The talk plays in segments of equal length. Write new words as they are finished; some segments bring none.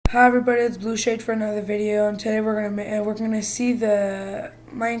Hi everybody, it's Blue Shade for another video, and today we're gonna see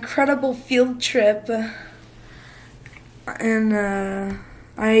my incredible field trip, and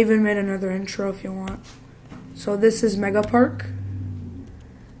I even made another intro if you want. So this is Mega Park.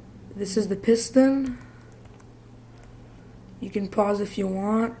 This is the piston. You can pause if you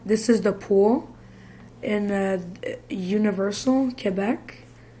want. This is the pool in Universel, Quebec.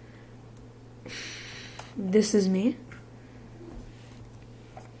 This is me.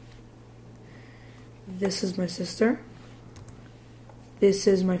 This is my sister. This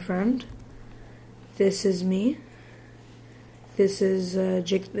is my friend. This is me. This is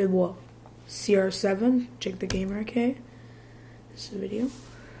Jake, CR7, Jake the Gamer, okay? This is a video.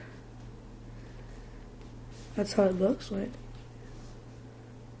 That's how it looks, wait.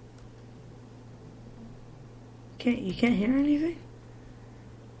 You can't hear anything?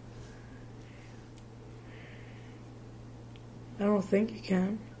 I don't think you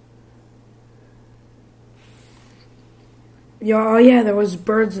can. Oh yeah, there was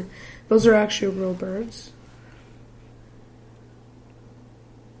birds. Those are actually real birds.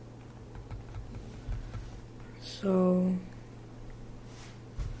 So,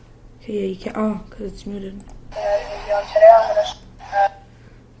 okay, yeah, you can't. Oh, because it's muted.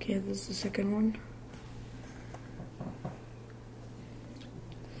 Okay, this is the second one.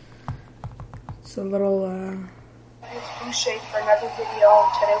 It's a little. It's Blue Shade for another video.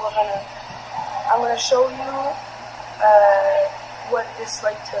 Today I'm gonna show you what it's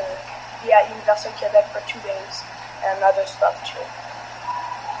like to be at Universal Quebec for 2 days and other stuff too.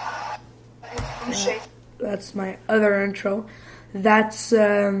 It's Blue Shade. That's my other intro. That's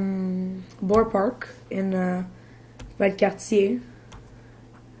Boar Park in Valcartier.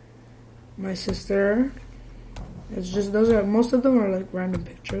 My sister. It's just most of them are like random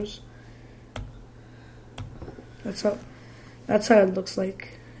pictures. That's how it looks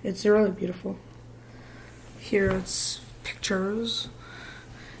like. It's really beautiful. Here it's pictures.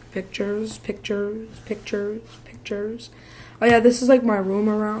 Oh yeah, this is like my room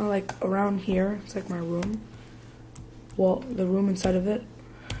around here. It's like my room. Well, the room inside of it.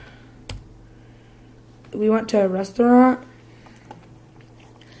 We went to a restaurant.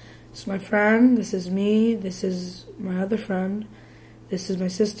 This is my friend. This is me. This is my other friend. This is my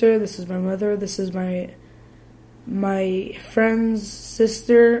sister. This is my mother. This is my friend's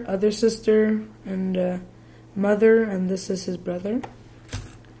sister, other sister, and mother, and this is his brother.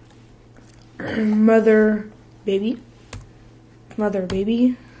 Mother, baby,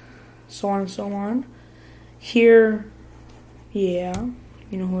 so on and so on. Here, yeah,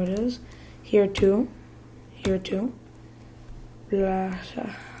 you know who it is. Here too. Blah.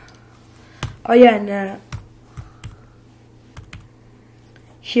 Oh yeah, and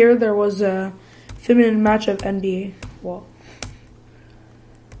here there was a feminine match of NBA. Well,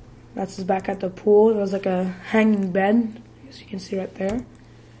 that's his back at the pool. There was like a hanging bed, as you can see right there.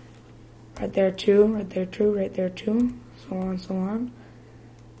 Right there too. So on and so on.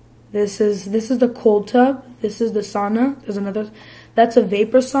 This is the cold tub. This is the sauna. There's another. That's a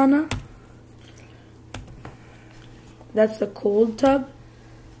vapor sauna. That's the cold tub.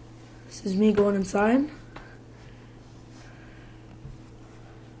 This is me going inside.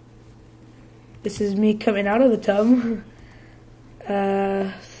 This is me coming out of the tub.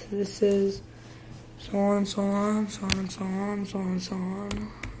 This is so on and so on.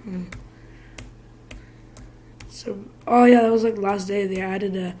 So, oh yeah, that was like last day. They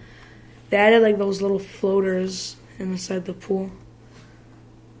added like those little floaters inside the pool.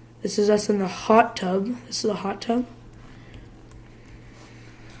 This is us in the hot tub. This is the hot tub.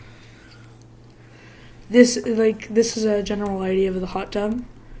 This is a general idea of the hot tub.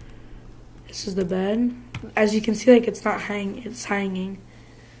 This is the bed. As you can see, like it's hanging.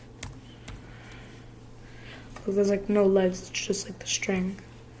 There's like no legs, it's just like the string.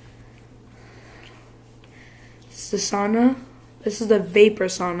 This is the sauna. This is the vapor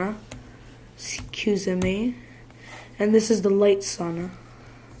sauna. Excuse me. And this is the light sauna.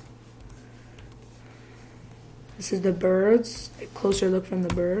 This is the birds. A closer look from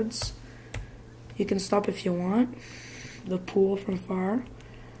the birds. You can stop if you want. The pool from far.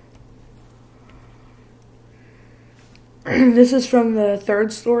 This is from the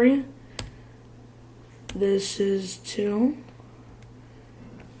third story. This is 2.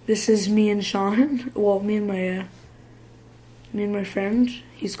 This is me and Sean. Well, me and my friend.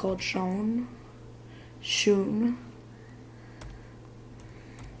 He's called Sean. Shun.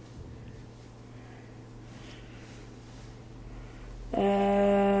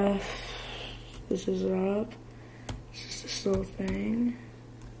 This is up. This is this little thing.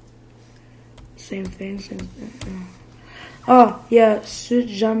 Same thing. Oh, yeah, Sir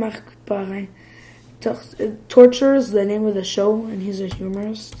Jean-Marc Parrain. Torture is the name of the show, and he's a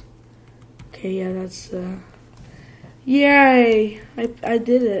humorist. Okay, yeah, that's, Yay! I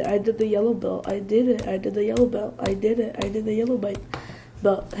did it. I did the yellow belt. I did it. I did the yellow belt. I did it. I did the yellow belt.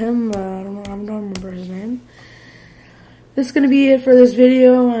 Him, I don't remember his name. This is going to be it for this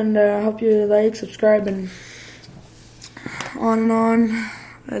video, and I hope you like, subscribe, and on.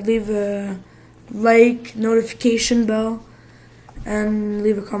 Leave a like, notification bell, and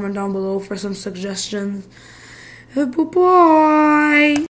leave a comment down below for some suggestions. Bye-bye!